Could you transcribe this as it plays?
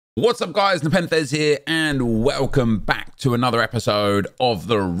What's up, guys? NepentheZ here, and welcome back to another episode of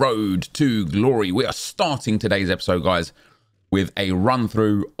The Road to Glory. We are starting today's episode, guys, with a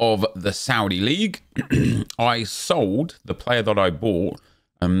run-through of the Saudi League. I sold the player that I bought,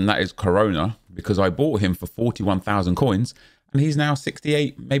 that is Corona, because I bought him for 41,000 coins, and he's now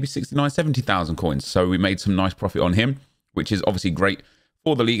 68, maybe 69, 70,000 coins. So we made some nice profit on him, which is obviously great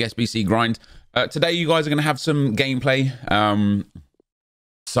for the League SBC grind. Today, you guys are going to have some gameplay.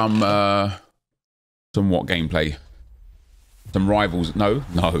 Some what gameplay? Some rivals? No,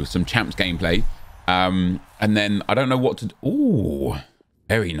 some champs gameplay. And then I don't know what to do. Ooh,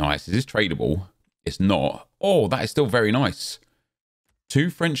 very nice. Is this tradable? It's not. Oh, that is still very nice. 2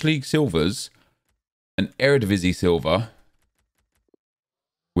 French League silvers, an Eredivisie silver,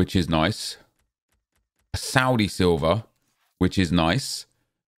 which is nice. A Saudi silver, which is nice.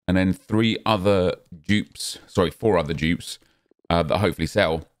 And then 4 other dupes that hopefully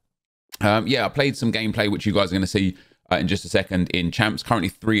sell. Yeah, I played some gameplay, which you guys are going to see in just a second in champs. Currently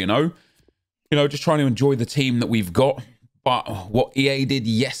 3-0. You know, just trying to enjoy the team that we've got. But what EA did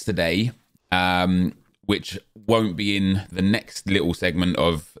yesterday, which won't be in the next little segment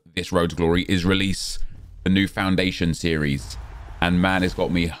of this Road to Glory, is release the new Foundation series. And man, it's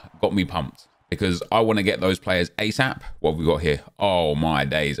got me pumped, because I want to get those players ASAP. What have we got here? Oh my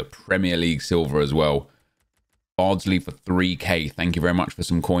days, a Premier League silver as well. Bardsley for 3k. Thank you very much for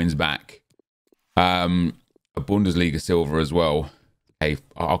some coins back. A Bundesliga silver as well. Hey,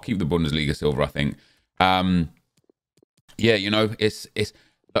 I'll keep the Bundesliga silver, I think. Yeah, you know, it's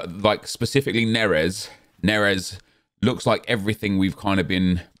like specifically Neres. Neres looks like everything we've kind of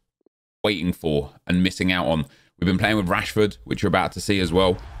been waiting for and missing out on. We've been playing with Rashford, which you're about to see as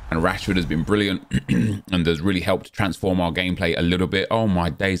well. And Rashford has been brilliant and has really helped transform our gameplay a little bit. Oh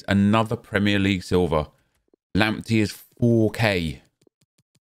my days, another Premier League silver. Lamptey is 4k.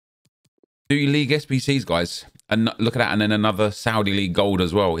 Do your League SBCs, guys. And look at that. And then another Saudi League gold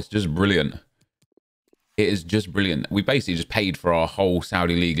as well. It's just brilliant. It is just brilliant. We basically just paid for our whole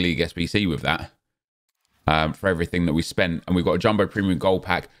Saudi League SBC with that. For everything that we spent. And we've got a Jumbo Premium Gold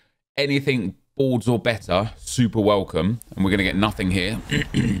Pack. Anything boards or better, super welcome. And we're going to get nothing here.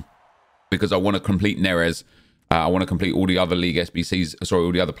 Because I want to complete Neres. I want to complete all the other League SBCs. Sorry,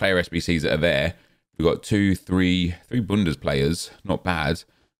 all the other player SBCs that are there. We've got 3 Bundes players. Not bad.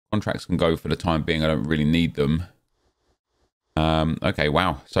 Contracts can go for the time being. I don't really need them. Okay,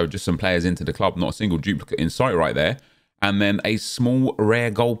 wow. So just some players into the club. Not a single duplicate in sight right there. And then a small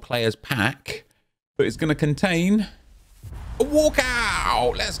rare gold players pack. But it's going to contain a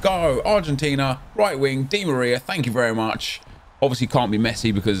walkout. Let's go. Argentina, right wing, Di Maria. Thank you very much. Obviously can't be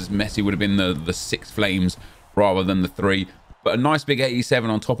Messi, because Messi would have been the 6 flames rather than the 3. But a nice big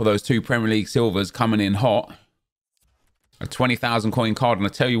 87 on top of those 2 Premier League silvers coming in hot. A 20,000 coin card. And I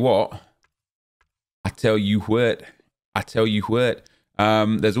tell you what.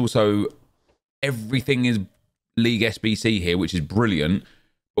 There's also everything is League SBC here, which is brilliant.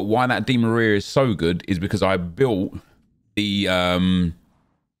 But why that Di Maria is so good is because I built the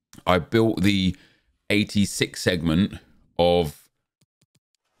 86 segment of.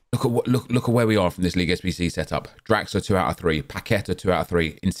 Look at where we are from this League SBC setup. Draxler 2 out of 3, Paqueta 2 out of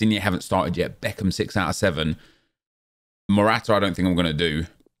 3, Insigne haven't started yet, Beckham 6 out of 7, Morata I don't think I'm going to do,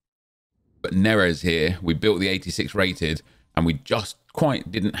 but Neres here, we built the 86 rated, and we just quite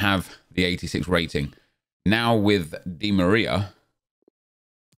didn't have the 86 rating. Now with Di Maria,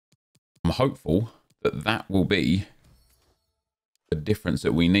 I'm hopeful that that will be the difference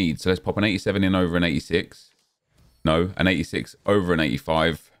that we need. So let's pop an 87 in over an 86. No, an 86 over an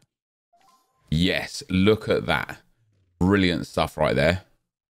 85. Yes, look at that. Brilliant stuff right there.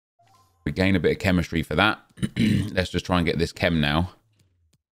 We gain a bit of chemistry for that. Let's just try and get this chem now.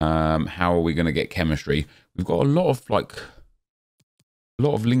 How are we going to get chemistry? We've got a lot of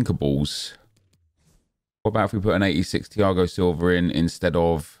linkables. What about if we put an 86 Thiago Silva in instead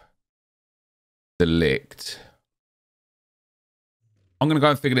of the Licht? I'm going to go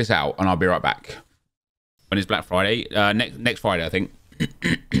and figure this out, and I'll be right back. When is Black Friday? Next Friday, I think.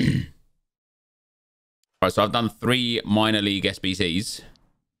 Right, so I've done 3 minor league SBCs.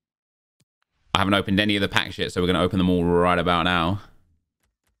 I haven't opened any of the packs yet, so we're going to open them all right about now.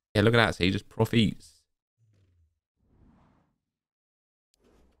 Yeah, look at that. See, just profits.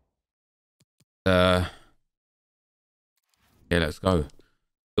 Yeah, let's go.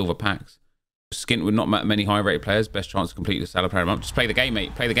 Silver packs. Skint with not many high-rated players. Best chance to complete the salad program. Just play the game,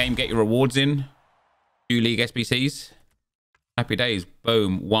 mate. Play the game. Get your rewards in. 2 League SBCs. Happy days.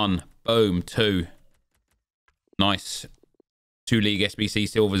 Boom. 1. Boom. 2. Nice. 2 League SBC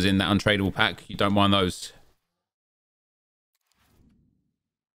silvers in that untradeable pack. You don't mind those.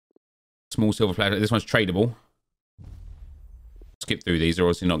 Small silver player. This one's tradable. Skip through these. They're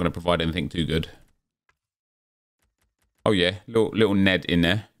obviously not going to provide anything too good. Oh, yeah. Little Ned in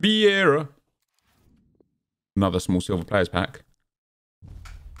there. Vieira. Another small silver players pack.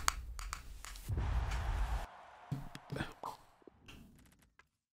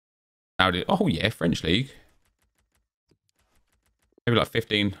 Oh, yeah. French League. Maybe like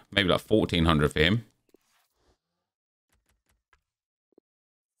 15, maybe like 1,400 for him.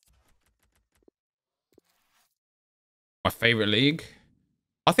 My favorite league.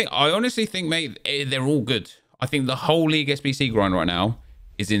 I honestly think, mate, they're all good. I think the whole league SBC grind right now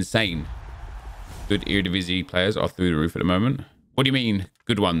is insane. Good Eredivisie players are through the roof at the moment. What do you mean,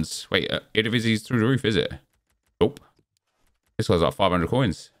 good ones? Wait, Eredivisi's through the roof, is it? Nope. This guy's like 500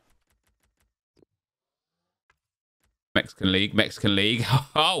 coins. Mexican League.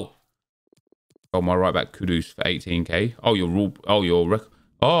 Oh! Oh, my right back Kudus for 18k.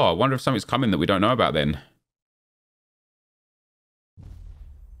 Oh, I wonder if something's coming that we don't know about then.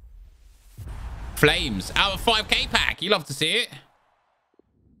 Flames out of 5k pack. You love to see it.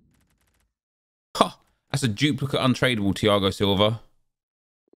 Huh. That's a duplicate untradeable Thiago Silva.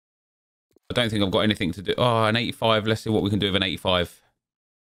 I don't think I've got anything to do. Oh, an 85. Let's see what we can do with an 85.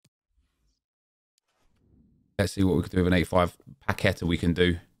 Let's see what we can do with an 85. Paqueta we can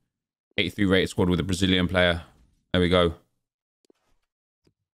do. 83 rated squad with a Brazilian player. There we go.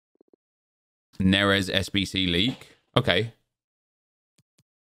 NepentheZ SBC League. Okay.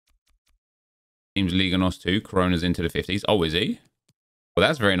 Teams Liga NOS 2. Corona's into the 50s. Oh, is he? Well,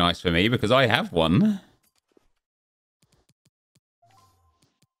 that's very nice for me because I have one.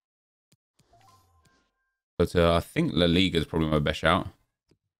 But I think La Liga is probably my best shout.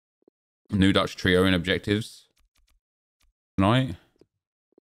 New Dutch trio in objectives tonight.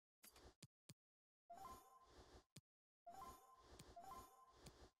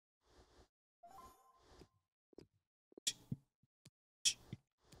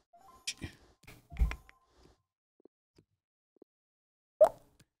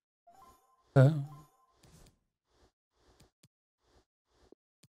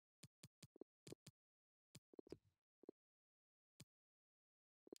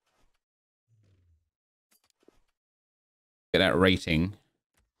 Get that rating.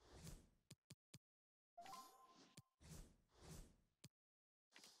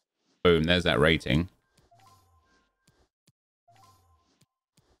 Boom, there's that rating.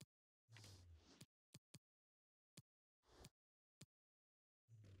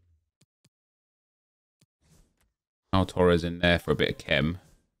 Now Torres in there for a bit of chem.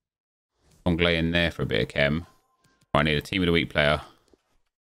 Ongley in there for a bit of chem. I need a team of the week player.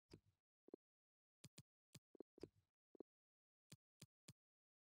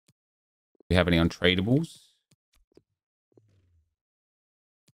 Do we have any untradables?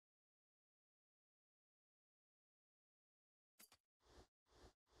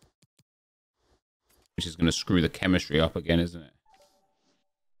 Which is going to screw the chemistry up again, isn't it?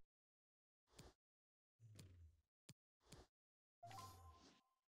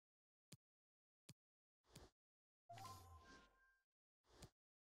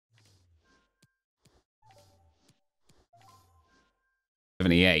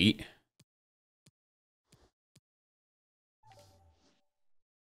 $78.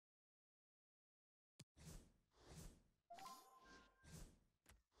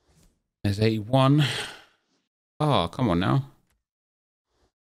 There's 81. Oh, come on now.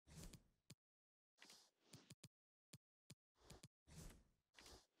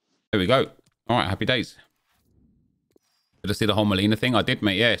 There we go. All right, happy days. Did I see the whole Molina thing? I did,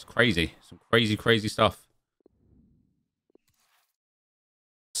 mate. Yeah, it's crazy. Some crazy, crazy stuff.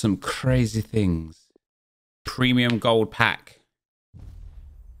 Some crazy things. Premium gold pack.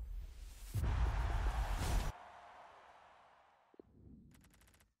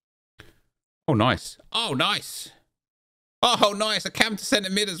 Oh, nice. Oh, nice. Oh, nice. A cam to centre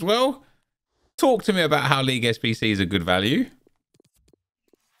mid as well. Talk to me about how League SBC is a good value.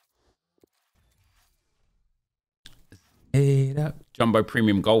 Jumbo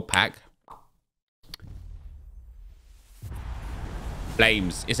Premium Gold Pack.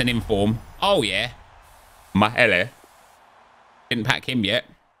 Flames. It's an inform. Oh, yeah. Mahele. Didn't pack him yet.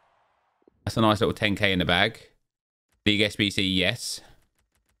 That's a nice little 10k in the bag. League SBC, yes.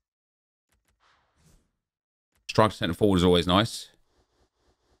 Striker centre forward is always nice.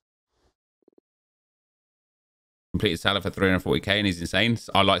 Completed Salah for 340k and he's insane.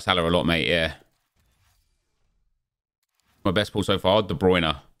 I like Salah a lot, mate. Yeah. My best pull so far, De Bruyne.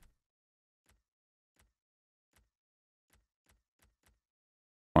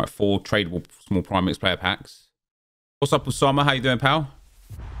 All right, 4 tradable small prime mix player packs. What's up, Osama? How you doing, pal?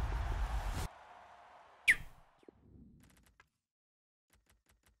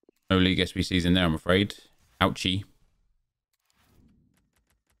 No league SBCs in there, I'm afraid. Ouchie.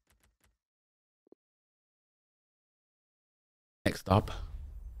 Next up.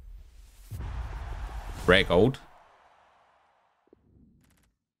 Rare gold.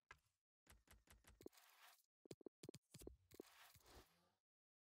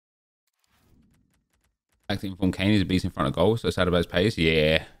 Acting from Kane is a beast in front of goal, so sad about his pace.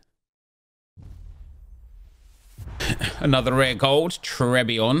 Yeah. Another rare gold.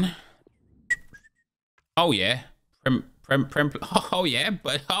 Trebion. Oh yeah. Oh yeah,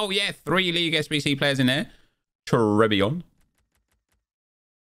 but oh yeah, 3 league SBC players in there. Trebion.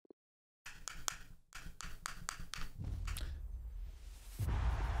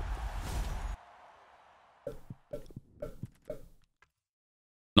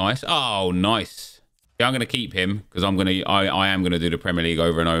 Nice. Oh, nice. Yeah, I'm gonna keep him because I am gonna do the Premier League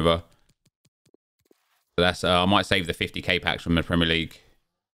over and over. So that's I might save the 50k packs from the Premier League.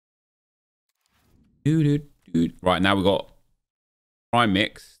 Right, now we got Prime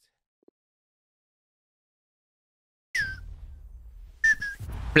Mixed.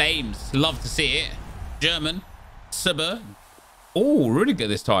 Flames, love to see it. German, Subber. Oh, really good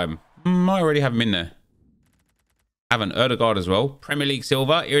this time. I already have him in there. Have an Erdegaard as well. Premier League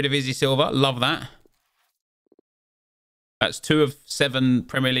silver, Eredivisie silver. Love that. That's 2 of 7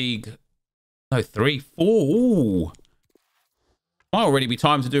 Premier League. No, 3, 4. Ooh. Might already be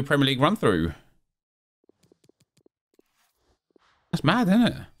time to do a Premier League run through. That's mad, isn't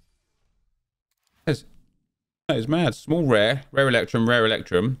it? That is mad. Small rare, rare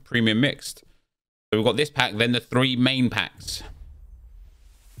electrum, premium mixed. So we've got this pack, then the 3 main packs.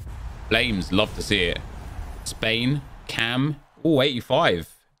 Flames, love to see it. Spain, Cam. Oh,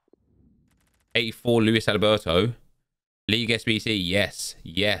 85. 84, Luis Alberto. League SBC, yes,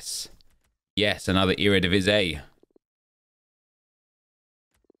 yes, yes. Another Eredivisie.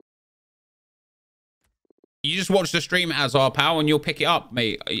 You just watch the stream, Azar, pal, and you'll pick it up,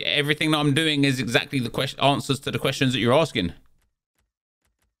 mate. Everything that I'm doing is exactly the answers to the questions that you're asking.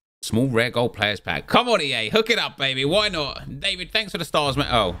 Small rare gold players pack. Come on, EA. Hook it up, baby. Why not? David, thanks for the stars, man.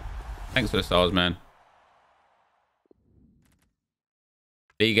 Oh, thanks for the stars, man.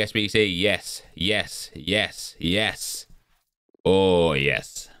 League SBC, yes, yes, yes, yes. Oh,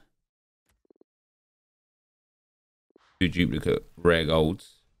 yes. 2 duplicate rare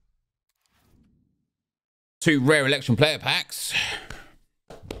golds. 2 rare election player packs.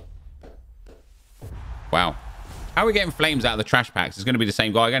 Wow. How are we getting Flames out of the trash packs? It's going to be the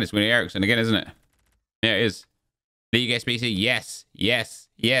same guy again. It's going to be Ericsson again, isn't it? Yeah, it is. League SBC, yes, yes,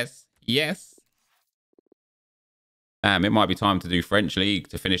 yes, yes. Damn, it might be time to do French League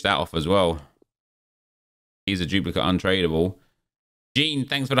to finish that off as well. He's a duplicate untradeable. Gene,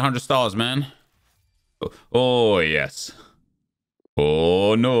 thanks for the 100 stars, man. Oh, yes.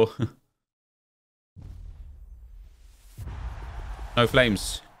 Oh, no. No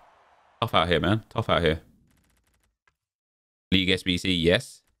Flames. Tough out here, man. Tough out here. League SBC,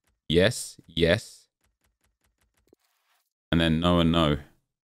 yes. Yes, yes. And then no and no.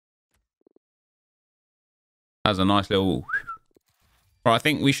 That's a nice little... Right, I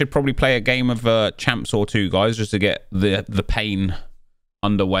think we should probably play a game of champs or 2, guys, just to get the pain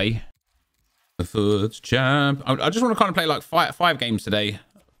underway. The first champ. I just want to kind of play like five games today.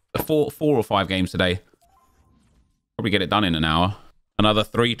 Four or 5 games today. Probably get it done in an hour. Another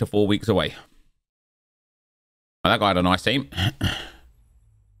 3 to 4 weeks away. Oh, that guy had a nice team.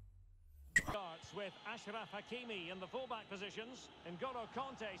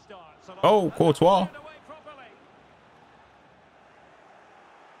 Oh, Courtois.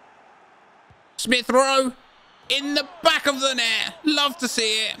 Smith Rowe in the back of the net. Love to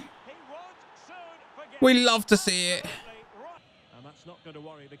see it. We love to see it.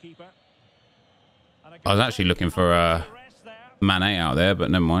 I was actually looking for Mané out there,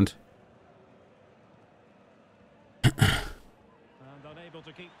 but never mind. Unable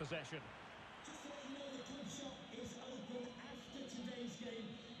to keep possession.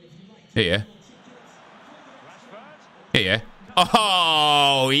 Here. Here.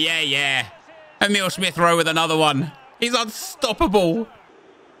 Oh, yeah, yeah. Emil Smith Rowe with another one. He's unstoppable.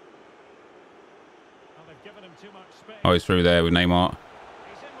 Oh, he's through there with Neymar.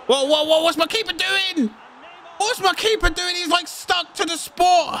 Whoa, what's my keeper doing? What's my keeper doing? He's like stuck to the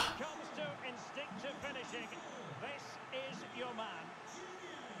spot.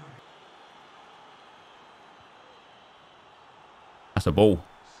 That's the ball.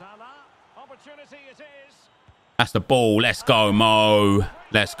 That's the ball. Let's go, Mo.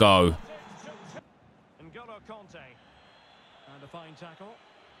 Let's go.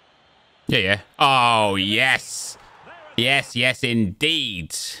 Yeah, yeah. Oh, yes. Yes, yes,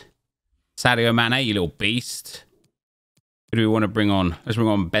 indeed. Sadio Mane, you little beast. Who do we want to bring on? Let's bring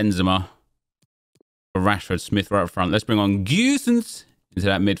on Benzema. For Rashford, Smith right up front. Let's bring on Gusens into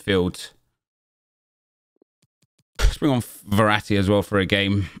that midfield. Let's bring on Verratti as well for a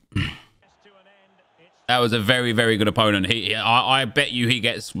game. That was a very, very good opponent. I bet you he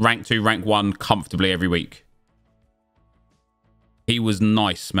gets rank 2, rank 1 comfortably every week. He was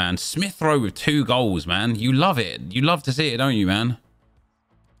nice, man. Smith Rowe with 2 goals, man. You love it. You love to see it, don't you, man?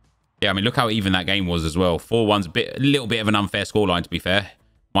 Yeah, I mean, look how even that game was as well. 4-1's a little bit of an unfair scoreline, to be fair.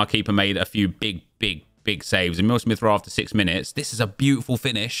 My keeper made a few big saves. Emil Smith Rowe after 6 minutes. This is a beautiful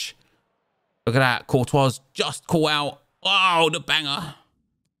finish. Look at that. Courtois just caught out. Oh, the banger.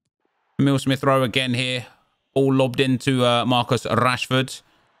 Emil Smith Rowe again here. All lobbed into Marcus Rashford.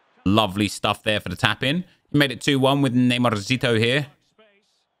 Lovely stuff there for the tap-in. He made it 2-1 with NepentheZ here.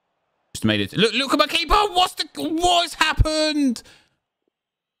 Just made it. Look at my keeper. What's happened?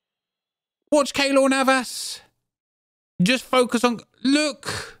 Watch Keylor Navas. Just focus on...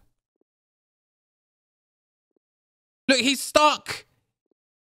 Look. Look, he's stuck.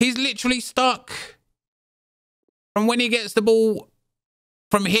 He's literally stuck. From when he gets the ball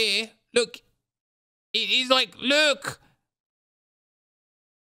from here, look. He's like, look.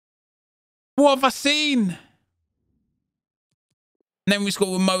 What have I seen? And then we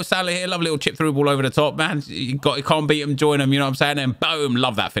score with Mo Salah here. Lovely little chip through ball over the top, man. You can't beat him, join him, you know what I'm saying? And boom,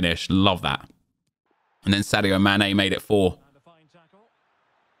 love that finish. Love that. And then Sadio Mane made it 4.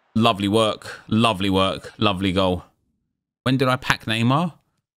 Lovely work. Lovely work. Lovely goal. When did I pack Neymar?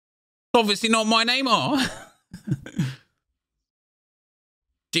 Obviously not my Neymar.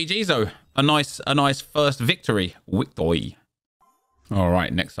 GG's though. A nice first victory. All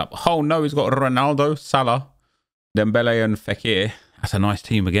right, next up. Oh no, he's got Ronaldo, Salah, Dembele and Fekir. That's a nice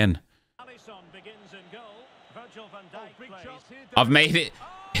team again. I've made it.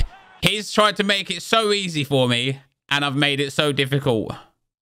 He's tried to make it so easy for me, and I've made it so difficult.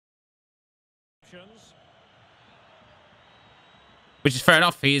 Which is fair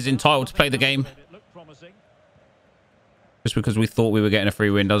enough. He is entitled to play the game. Just because we thought we were getting a free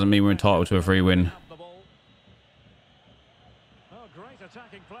win doesn't mean we're entitled to a free win.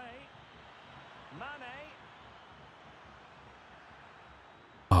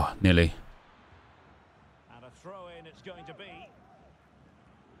 Oh, nearly. And a throw in it's going to be.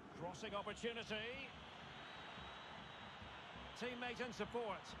 Crossing opportunity. Teammate and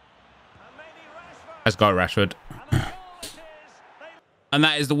support. And maybe Rashford. Let's go, Rashford. And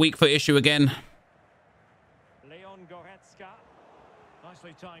that is the weak foot issue again. Leon Goretzka.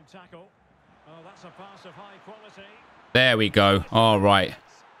 Nicely timed tackle. Oh, that's a pass of high quality. There we go. All right.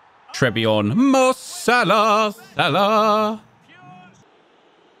 Trebion. Mo Salah. Salah.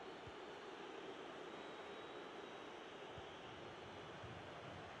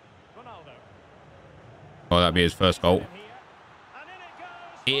 Oh, that'd be his first goal.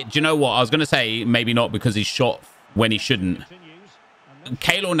 Do you know what? I was going to say maybe not because he shot when he shouldn't.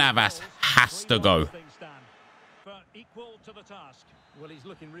 Keylor Navas has to go. Well, he's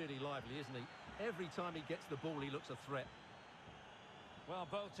looking really lively, isn't he? Every time he gets the ball, he looks a threat. Well,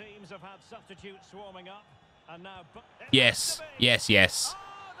 both teams have had substitutes swarming up, and now... Yes, yes, yes.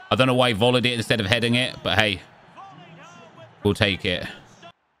 I don't know why he volleyed it instead of heading it, but hey, we'll take it.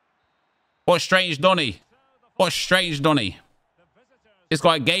 What strange Donny. What strange Donny. This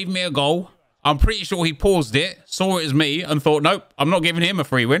guy gave me a goal. I'm pretty sure he paused it, saw it as me, and thought, nope, I'm not giving him a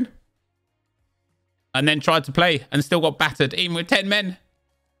free win. And then tried to play and still got battered, even with 10 men.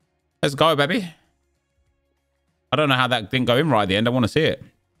 Let's go, baby. I don't know how that didn't go in right at the end. I want to see it.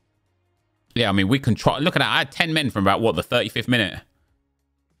 Yeah, I mean, we can try. Look at that. I had 10 men from about, what, the 35th minute?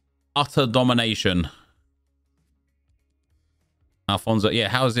 Utter domination. Alfonso, yeah,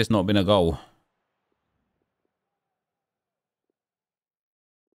 how has this not been a goal?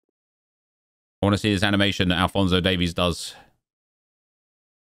 I want to see this animation that Alphonso Davies does.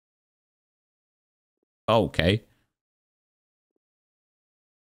 Okay.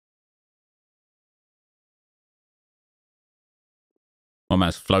 My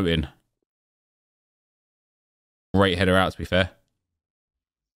man's floating. Great header out, to be fair.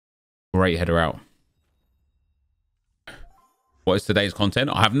 Great header out. What is today's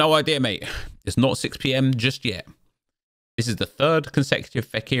content? I have no idea, mate. It's not 6 PM just yet. This is the 3rd consecutive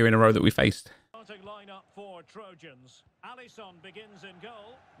Fekir in a row that we faced. Lineup for Trojans. Alisson begins in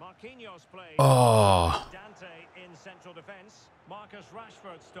goal. Marquinhos plays. Oh. Dante in central defense. Marcus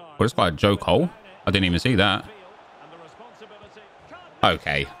Rashford starts. What is quite a joke hole? I didn't even see that.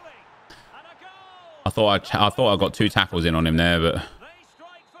 Okay. I thought I got 2 tackles in on him there, but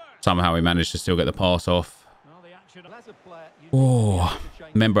somehow he managed to still get the pass off. Well, the direction. Well, as a player, you Oh, need to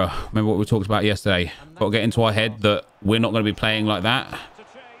change remember what we talked about yesterday. Got to get into our head that we're not going to be playing like that. to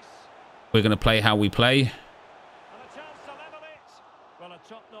chase. We're going to play how we play. And a chance to level it. Well, a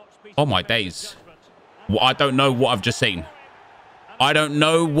top-notch piece Oh of my defensive days. judgment. Well, I don't know what I've just seen. I don't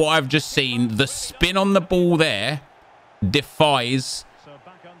know what I've just seen. The spin on the ball there defies So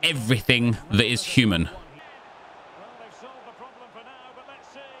back under everything that is human. well, they've solved the problem for now, but let's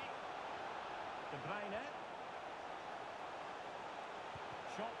see. De Bruyne.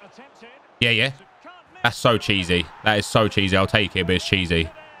 Shot attempted. Yeah. Can't miss. That's so cheesy. That is so cheesy. I'll take it, but it's cheesy.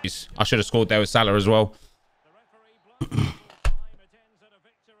 I should have scored there with Salah as well. The referee blows the time. It ends at a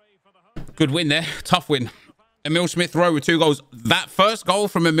victory for the home. Good win there. Tough win. Emil Smith-Rowe with 2 goals. That first goal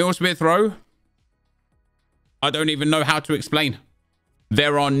from Emil Smith-Rowe, I don't even know how to explain.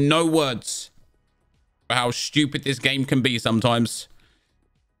 There are no words for how stupid this game can be sometimes.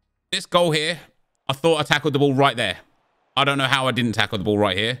 This goal here, I thought I tackled the ball right there. I don't know how I didn't tackle the ball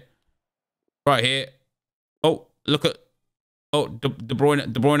right here. Right here. Oh, look at... Oh, De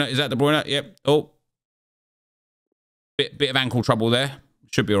Bruyne. Is that De Bruyne? Yep. Oh. Bit of ankle trouble there.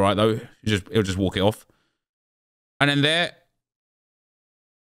 Should be all right, though. He'll just walk it off. And then there,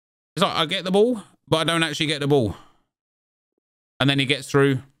 it's like I get the ball, but I don't actually get the ball. And then he gets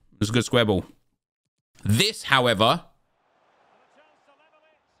through. It's a good square ball. This, however,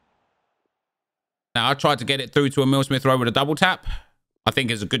 now I tried to get it through to Emil Smith-Rowe with a double tap. I think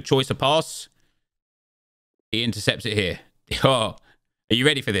it's a good choice of pass. He intercepts it here. Oh, are you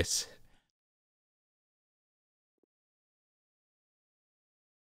ready for this?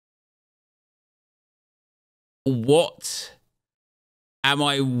 What am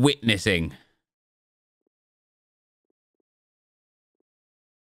I witnessing?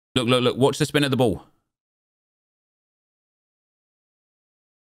 Look. Watch the spin of the ball.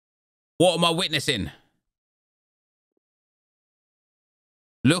 What am I witnessing?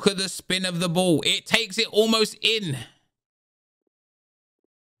 Look at the spin of the ball. It takes it almost in.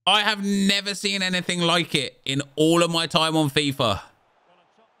 I have never seen anything like it in all of my time on FIFA.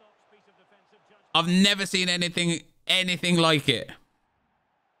 I've never seen anything like it.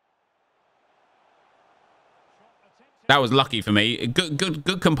 That was lucky for me.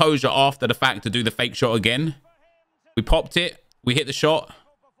 Good composure after the fact to do the fake shot again. We popped it. We hit the shot.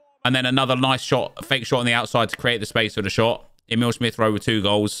 And then another nice shot, fake shot on the outside to create the space for the shot. Emil Smith-Rowe with 2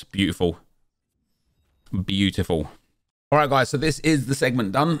 goals. Beautiful. Beautiful. All right, guys. So this is the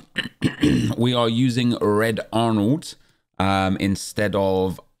segment done. We are using Red Arnold instead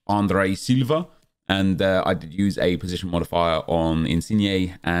of Andre Silva. And I did use a position modifier on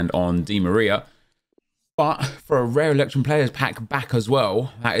Insigne and on Di Maria. But for a rare election players pack back as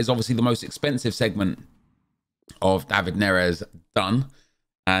well, that is obviously the most expensive segment of David Neres done.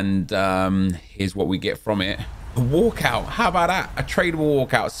 And here's what we get from it. A walkout. How about that? A tradable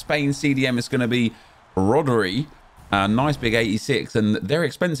walkout. Spain CDM is going to be Rodri. Nice big 86. And they're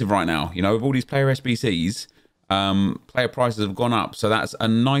expensive right now. You know, with all these player SBCs, player prices have gone up. So that's a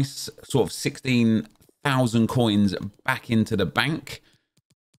nice sort of 16,000 coins back into the bank.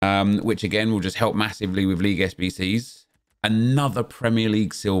 Which again will just help massively with League SBCs. Another Premier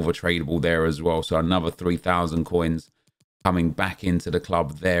League silver tradable there as well. So another 3,000 coins coming back into the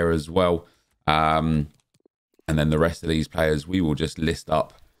club there as well. And then the rest of these players, we will just list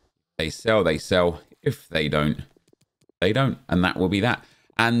up. They sell, they sell. If they don't, they don't. And that will be that.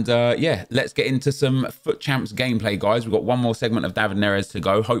 And yeah, let's get into some Foot Champs gameplay, guys. We've got one more segment of David Neres to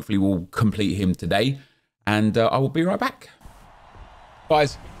go. Hopefully we'll complete him today. And I will be right back.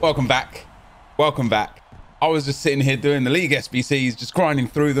 Guys, welcome back. Welcome back. I was just sitting here doing the League SBCs, just grinding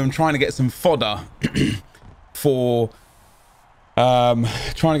through them, trying to get some fodder for... what's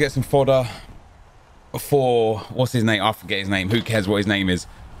his name? I forget his name. Who cares what his name is?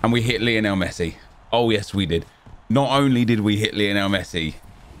 And we hit Lionel Messi. Oh, yes, we did. Not only did we hit Lionel Messi,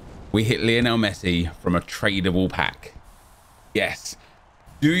 we hit Lionel Messi from a tradable pack. Yes.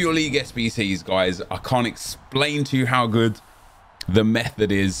 Do your League SBCs, guys. I can't explain to you how good the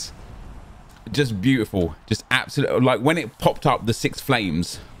method is. Just beautiful. Just absolutely. Like when it popped up, the 6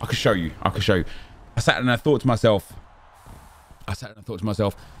 flames. I could show you. I sat and I thought to myself.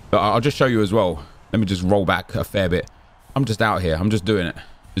 But I'll just show you as well. Let me just roll back a fair bit. I'm just out here. I'm just doing it.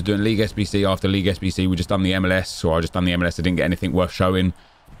 Just doing League SBC after League SBC. We just done the MLS, or I just done the MLS. I didn't get anything worth showing.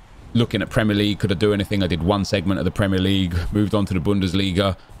 Looking at Premier League, could I do anything? I did one segment of the Premier League. Moved on to the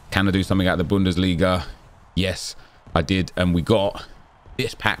Bundesliga. Can I do something at the Bundesliga? Yes, I did. And we got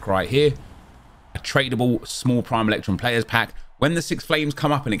this pack right here. A tradable small prime electron players pack. When the 6 flames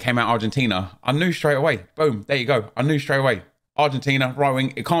come up and it came out Argentina, I knew straight away. Boom, there you go. I knew straight away. Argentina, right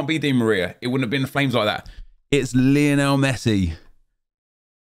wing. It can't be Di Maria. It wouldn't have been the flames like that. It's Lionel Messi.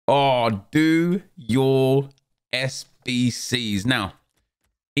 Oh, do your SBCs. Now,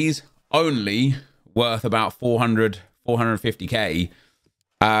 he's only worth about 450k.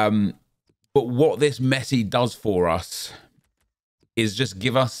 But what this Messi does for us is just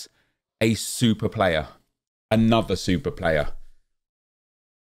give us a super player. Another super player.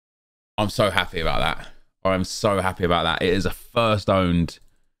 I'm so happy about that. I'm so happy about that. It is a first owned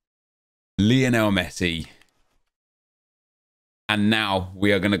Lionel Messi. And now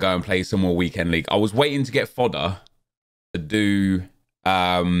we are going to go and play some more weekend league. I was waiting to get fodder to do,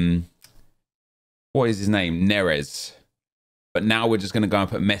 what is his name? NepentheZ. But now we're just going to go and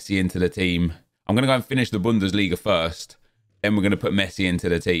put Messi into the team. I'm going to go and finish the Bundesliga first. Then we're going to put Messi into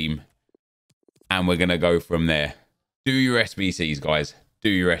the team. And we're going to go from there. Do your SBCs, guys. Do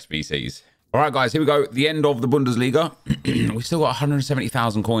your SBCs. All right, guys, here we go. The end of the Bundesliga. We've still got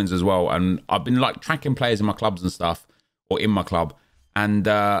 170,000 coins as well. And I've been like tracking players in my clubs and stuff. Or in my club, and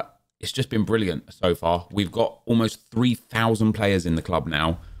it's just been brilliant so far. We've got almost 3,000 players in the club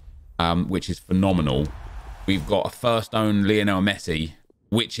now, which is phenomenal. We've got a first own Lionel Messi,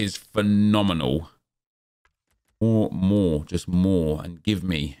 which is phenomenal. More, just more, and give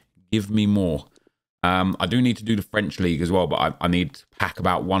me more. I do need to do the French league as well, but I need to pack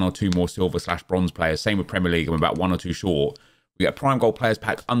about 1 or 2 more silver/bronze players. Same with Premier League, I'm about 1 or 2 short. We get a prime gold players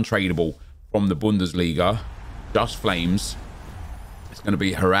pack untradeable from the Bundesliga. Just Flames. It's going to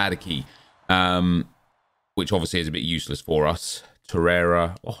be Heradiki, which obviously is a bit useless for us.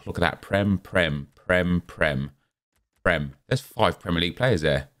 Torreira. Oh, look at that. Prem. There's 5 Premier League players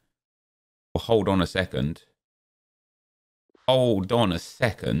there. Well, hold on a second. I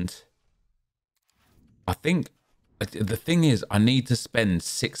think the thing is, I need to spend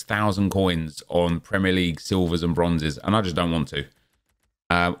 6,000 coins on Premier League silvers and bronzes, and I just don't want to.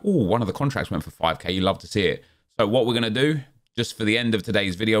 Oh, one of the contracts went for 5k. You love to see it. So what we're going to do, just for the end of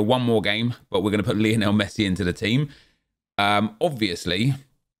today's video, one more game, but we're going to put Lionel Messi into the team. Obviously,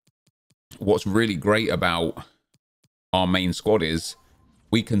 what's really great about our main squad is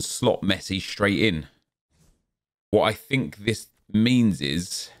we can slot Messi straight in. What I think this means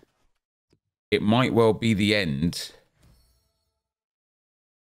is it might well be the end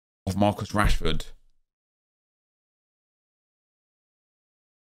of Marcus Rashford.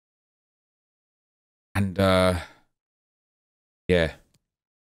 And yeah,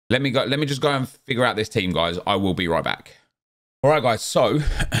 let me just go and figure out this team, guys. I will be right back. All right, guys, so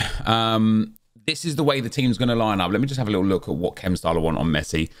this is the way the team's going to line up. Let me just have a little look at what chem style I want on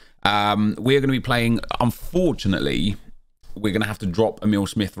Messi. We're going to be playing, unfortunately, we're going to have to drop Emil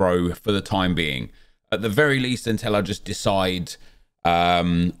Smith-Rowe for the time being, at the very least, until I just decide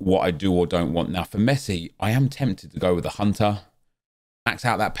what I do or don't want. Now for Messi, I am tempted to go with the Hunter. Max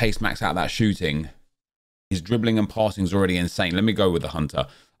out that pace, max out that shooting. His dribbling and passing is already insane. Let me go with the Hunter.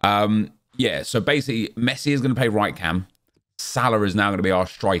 Yeah, so basically, Messi is going to play right cam. Salah is now going to be our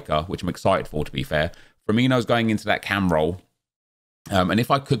striker, which I'm excited for, to be fair. Firmino's going into that cam role. And if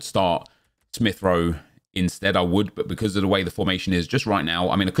I could start Smith-Rowe instead, I would. But because of the way the formation is just right now,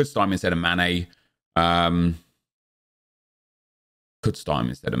 I mean, I could start him instead of Mane. Could start him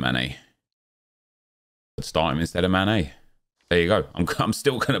instead of Mane. There you go. I'm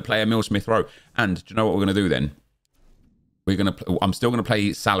still going to play Emil Smith-Rowe. And do you know what we're going to do then? I'm still going to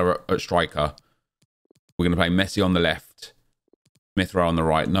play Salah at striker. We're going to play Messi on the left. Smith-Rowe on the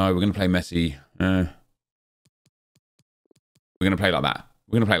right. No, we're going to play Messi. We're going to play like that.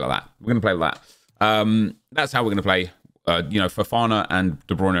 That's how we're going to play. You know, Fofana and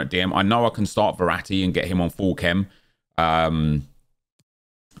De Bruyne at DM. I know I can start Verratti and get him on full chem.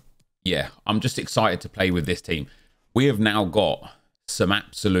 Yeah, I'm just excited to play with this team. We have now got some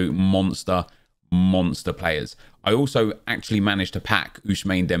absolute monster players. I also actually managed to pack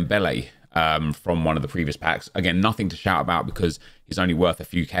Ousmane Dembele from one of the previous packs. Again, nothing to shout about because he's only worth a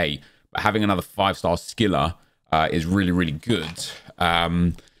few K. But having another 5-star skiller is really good.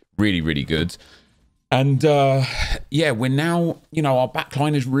 Really good. And yeah, we're now, you know, our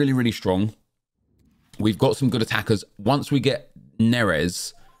backline is really strong. We've got some good attackers. Once we get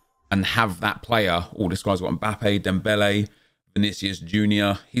NepentheZ and have that player, oh, this guy's got Mbappe, Dembele, Vinicius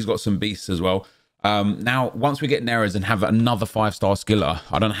Jr. He's got some beasts as well. Now, once we get NepentheZ and have another 5-star skiller,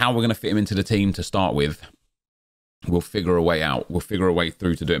 I don't know how we're going to fit him into the team to start with. We'll figure a way out. We'll figure a way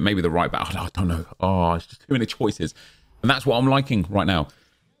through to do it. Maybe the right back. I don't know. Oh, it's just too many choices. And that's what I'm liking right now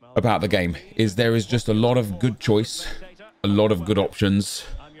about the game, is there is just a lot of good choice, a lot of good options,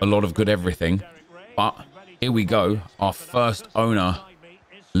 a lot of good everything. But here we go. Our first owner,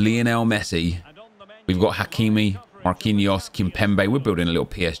 Lionel Messi. We've got Hakimi, Marquinhos, Kimpembe. We're building a little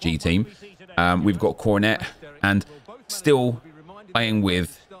PSG team. We've got Cornet, and still playing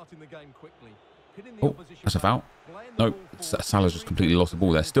with... Oh, that's a foul. Nope, Salah's just completely lost the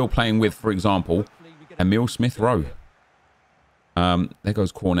ball there. Still playing with, for example, Emile Smith-Rowe. There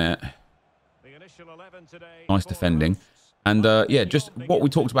goes Cornet. Nice defending. And yeah, just what we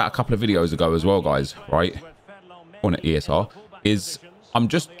talked about a couple of videos ago as well, guys, right? Cornet ESR is I'm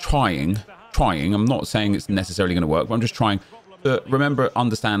just trying. I'm not saying it's necessarily going to work, but I'm just trying to remember,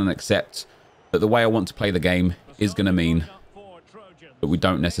 understand, and accept that the way I want to play the game is going to mean that we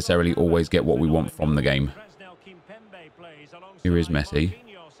don't necessarily always get what we want from the game. Here is Messi.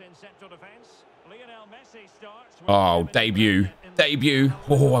 Oh, debut. Debut.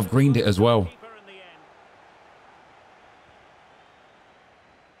 Oh, I've greened it as well.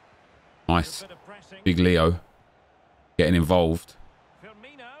 Nice. Big Leo getting involved.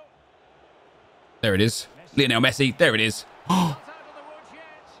 There it is. Lionel Messi. There it is.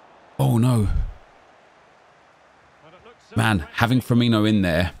 Oh no. Man, having Firmino in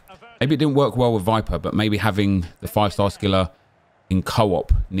there. Maybe it didn't work well with Viper, but maybe having the 5-star skiller in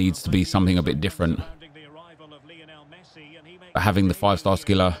co-op needs to be something a bit different. But having the 5-star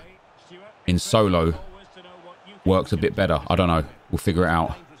skiller in solo works a bit better. I don't know. We'll figure it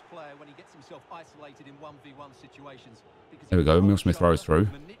out. There we go. Emile Smith-Rowe through.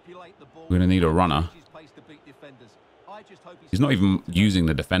 We're going to need a runner. He's not even using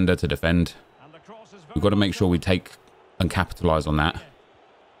the defender to defend. We've got to make sure we take and capitalise on that.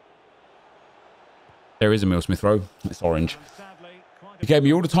 There is Emile Smith-Rowe. It's orange. He gave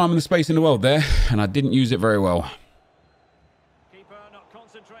me all the time and the space in the world there, and I didn't use it very well.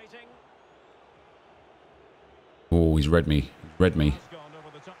 Oh, he's read me. He's read me.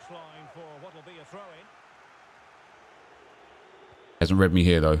 Hasn't read me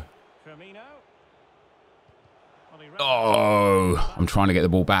here, though. Oh, I'm trying to get the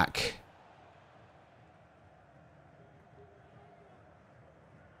ball back.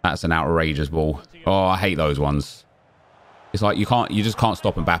 That's an outrageous ball. Oh, I hate those ones. It's like you just can't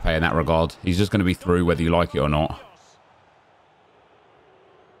stop Mbappe in that regard. He's just going to be through whether you like it or not.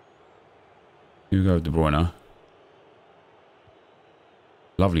 Here we go, De Bruyne.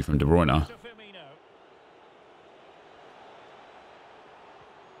 Lovely from De Bruyne.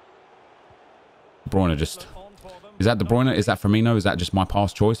 De Bruyne just... Is that De Bruyne? Is that Firmino? Is that just my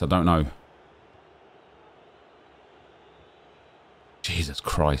past choice? I don't know. Jesus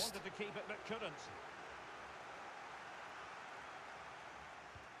Christ.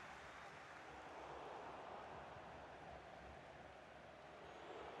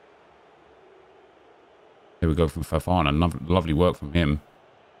 Here we go from Fofana. Lovely work from him.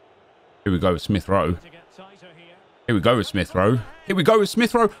 Here we go with Smith-Rowe. Here we go with Smith-Rowe. Here we go with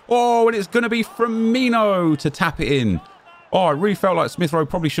Smith-Rowe. Oh, and it's going to be Firmino to tap it in. Oh, I really felt like Smith-Rowe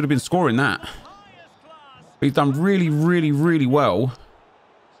probably should have been scoring that. He's done really, really, really well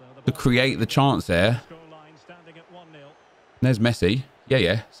to create the chance there. There's Messi.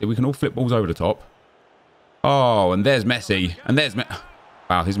 Yeah. See, we can all flip balls over the top. Oh, and there's Messi. And there's...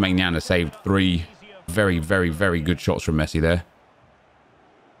 Wow, his main Yana saved 3 very, very, very good shots from Messi there.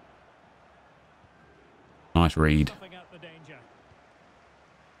 Nice read.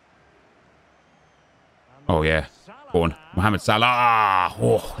 Oh, yeah. Go on. Mohamed Salah.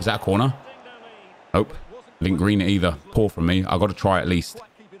 Oh, is that a corner? Nope. Didn't green it either. Poor from me. I've got to try at least.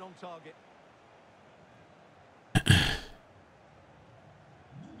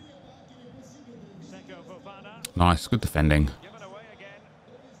 Nice. Good defending.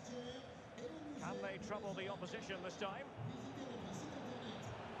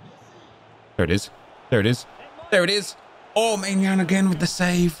 There it is. There it is. There it is. Oh, Maignan again with the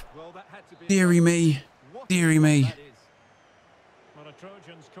save. Deary me. Deary me.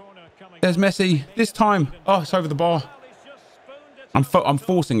 There's Messi. This time. Oh, it's over the bar. I'm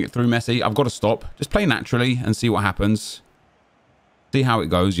forcing it through Messi. I've got to stop. Just play naturally and see what happens. See how it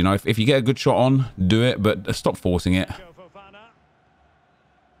goes. You know, if you get a good shot on, do it. But stop forcing it.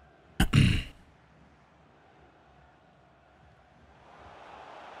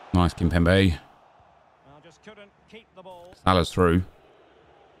 Nice, Kimpembe. Salah's through.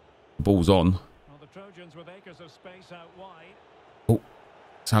 The ball's on. Oh,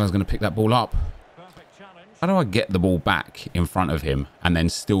 Salah's going to pick that ball up. How do I get the ball back in front of him and then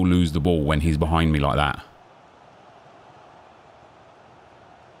still lose the ball when he's behind me like that?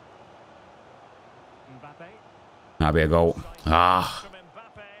 That'll be a goal. Ah.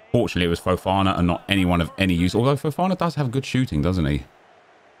 Fortunately, it was Fofana and not anyone of any use. Although Fofana does have good shooting, doesn't he?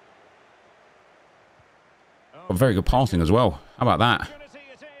 Got very good passing as well. How about that?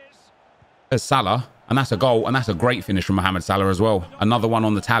 There's Salah. And that's a goal. And that's a great finish from Mohamed Salah as well. Another one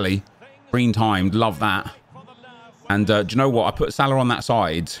on the tally. Green timed. Love that. And do you know what? I put Salah on that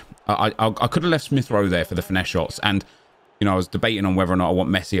side. I could have left Smith Rowe there for the finesse shots. And, you know, I was debating on whether or not I want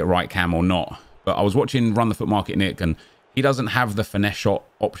Messi at right cam or not. But I was watching Run the Foot Market Nick, and he doesn't have the finesse shot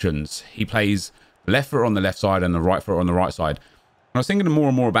options. He plays the left foot on the left side and the right foot on the right side. And I was thinking more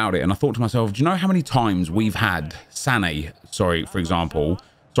and more about it, and I thought to myself, do you know how many times we've had Mane, for example,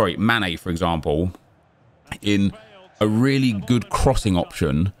 in a really good crossing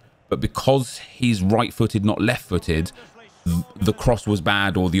option, but because he's right-footed, not left-footed, the cross was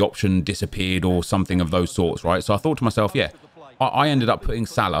bad or the option disappeared or something of those sorts, right? So I thought to myself, yeah, I ended up putting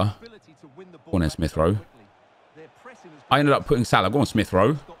Salah. Go on then, Smith Rowe. I ended up putting Salah. Go on, Smith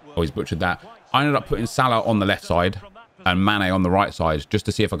Rowe. Oh, he's butchered that. I ended up putting Salah on the left side and Mane on the right side, just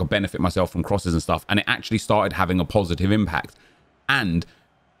to see if I could benefit myself from crosses and stuff. And it actually started having a positive impact. And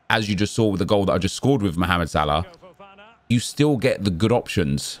as you just saw with the goal that I just scored with Mohamed Salah, you still get the good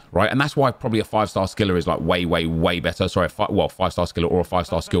options, right? And that's why probably a 5-star skiller is like way better. Sorry, well, 5-star skiller or a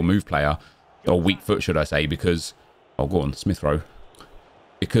 5-star skill move player, or weak foot, should I say? Because, oh, go on, Smith Rowe.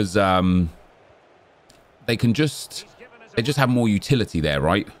 Because they just have more utility there,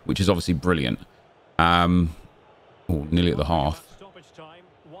 right? Which is obviously brilliant. Oh, nearly at the half.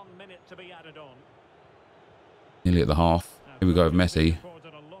 Nearly at the half. Here we go with Messi.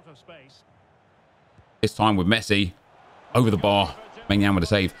 This time with Messi. Over the bar. Maignan with a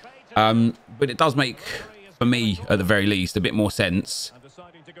save. But it does make, for me, at the very least, a bit more sense.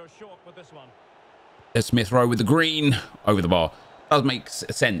 There's Smith Rowe with the green. Over the bar. It does make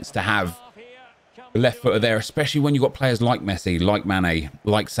sense to have the left footer there, especially when you've got players like Messi, like Mane,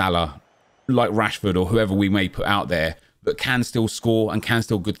 like Salah, like Rashford, or whoever we may put out there, that can still score and can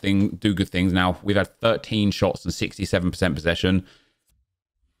still do good things. Now, we've had 13 shots and 67% possession.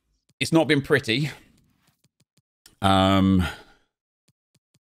 It's not been pretty. I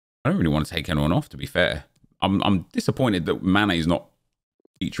don't really want to take anyone off, to be fair. I'm disappointed that Mane's not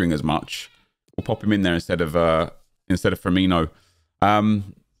featuring as much. We'll pop him in there instead of Firmino.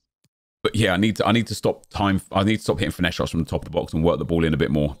 But yeah, I need to stop hitting finesse shots from the top of the box and work the ball in a bit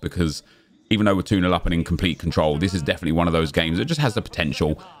more, because even though we're 2-0 up and in complete control, this is definitely one of those games that just has the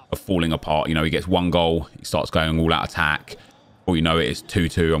potential of falling apart. You know, he gets one goal, he starts going all out attack. Or you know, it is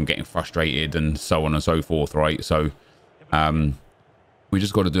 2-2, I'm getting frustrated, and so on and so forth, right? So we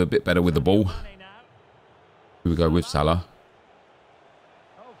just got to do a bit better with the ball. Here we go with Salah.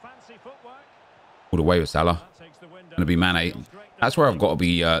 All the way with Salah. Going to be Mane. That's where I've got to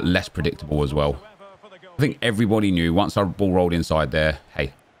be less predictable as well. I think everybody knew once our ball rolled inside there,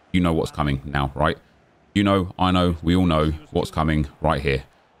 hey, you know what's coming now, right? You know, I know, we all know what's coming right here.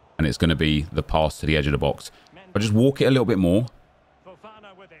 And it's going to be the pass to the edge of the box. But just walk it a little bit more.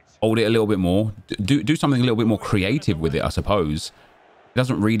 Hold it a little bit more. Do something a little bit more creative with it, I suppose. It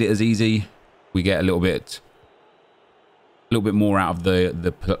doesn't read it as easy. We get a little bit more out of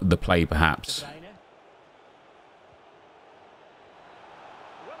the play, perhaps.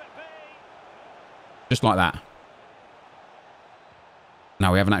 Just like that.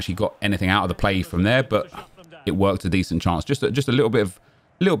 Now, we haven't actually got anything out of the play from there, but it worked a decent chance. Just a little bit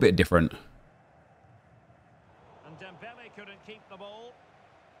different. And Dembele couldn't keep the ball.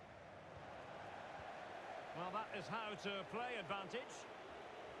 Well, that is how to play advantage.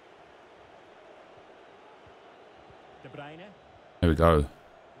 De Bruyne. There we go.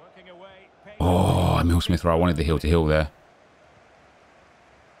 Oh, Emil Smith Rowe. I wanted the heel to heel there.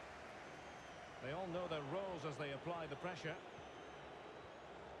 They all know their roles as they apply the pressure.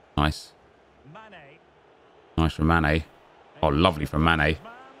 Nice. Mane. Nice from Mane. Oh, lovely from Mane.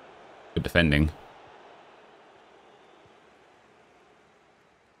 Good defending.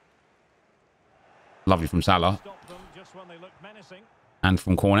 Lovely from Salah. And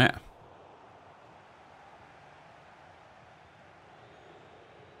from Cornet.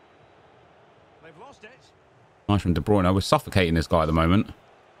 They've lost it. Nice from De Bruyne. We're suffocating this guy at the moment.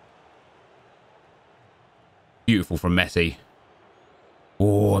 Beautiful from Messi.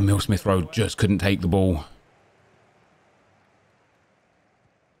 Oh, Emil Smith Rowe just couldn't take the ball.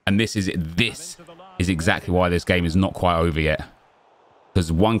 And this is exactly why this game is not quite over yet.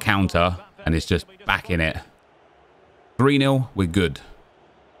 Because one counter and it's just back in it. 3-0, we're good.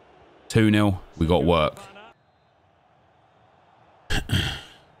 2-0, we got work.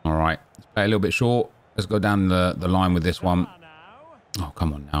 All right, let's play a little bit short. Let's go down the line with this one. Oh,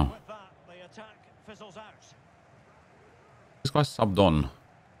 come on now. This guy subbed on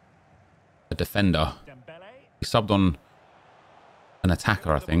a defender. He subbed on an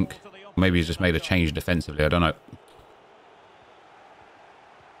attacker, I think. Maybe he's just made a change defensively. I don't know.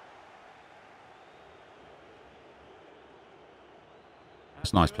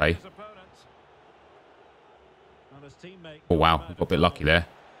 It's a nice play. And his teammate Oh, wow. We got a bit lucky there.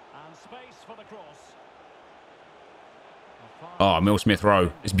 and space for the cross. Oh, Emil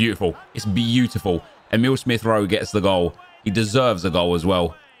Smith-Rowe. It's beautiful. It's beautiful. Emil Smith-Rowe gets the goal. He deserves a goal as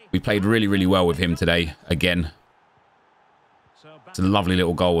well. We played really, really well with him today. Again. It's a lovely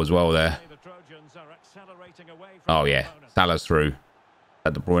little goal as well there. Oh, yeah. Salah's through.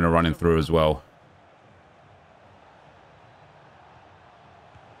 Had De Bruyne running through as well.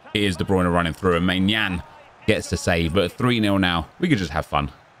 Here's De Bruyne running through, and Maignan gets the save. But 3-0 now. We could just have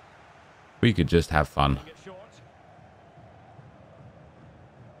fun. We could just have fun.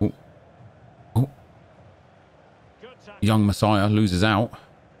 Ooh. Ooh. Young Messiah loses out.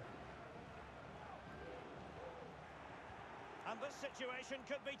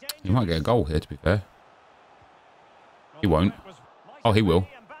 He might get a goal here, to be fair. He won't. Oh, he will.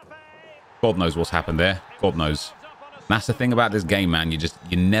 God knows what's happened there. God knows. That's the thing about this game, man.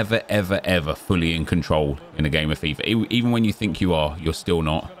 You're never, ever, ever fully in control in a game of FIFA. Even when you think you are, you're still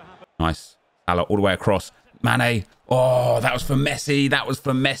not. Nice. Salah all the way across. Mane. Oh, that was for Messi. That was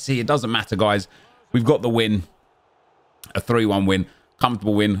for Messi. It doesn't matter, guys. We've got the win. A 3-1 win.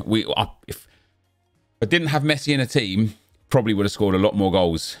 Comfortable win. If I didn't have Messi in a team, probably would have scored a lot more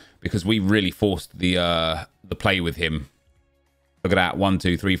goals because we really forced the play with him. Look at that. 1,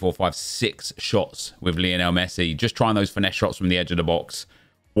 2, 3, 4, 5, 6 shots with Lionel Messi. Just trying those finesse shots from the edge of the box.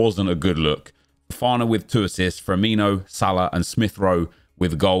 Wasn't a good look. Fofana with 2 assists. Firmino, Salah, and Smith-Rowe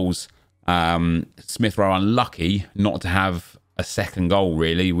with goals. Smith-Rowe unlucky not to have a second goal,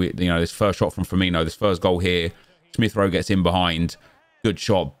 really. This first shot from Firmino, this first goal here. Smith-Rowe gets in behind. Good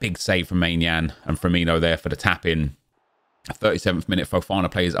shot. Big save from Maignan and Firmino there for the tap-in. 37th minute, Fofana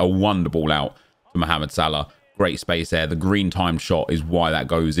plays a wonder ball out to Mohamed Salah. Great space there. The green timed shot is why that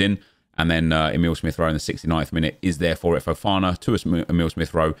goes in. And then Emil Smith-Rowe in the 69th minute is there for it. Fofana to Emil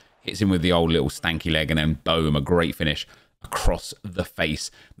Smith-Rowe. Hits him with the old little stanky leg. And then boom, a great finish across the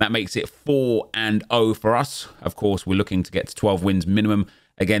face. That makes it 4-0 for us. Of course, we're looking to get to 12 wins minimum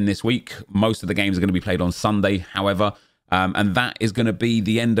again this week. Most of the games are going to be played on Sunday, however. And that is going to be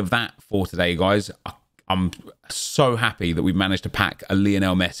the end of that for today, guys. I'm so happy that we've managed to pack a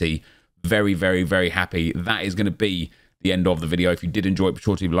Lionel Messi. Very, very, very happy. That is going to be the end of the video. If you did enjoy it, be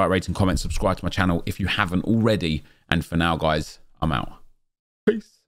sure to leave a like, rate, and comment. Subscribe to my channel if you haven't already. And for now, guys, I'm out. Peace.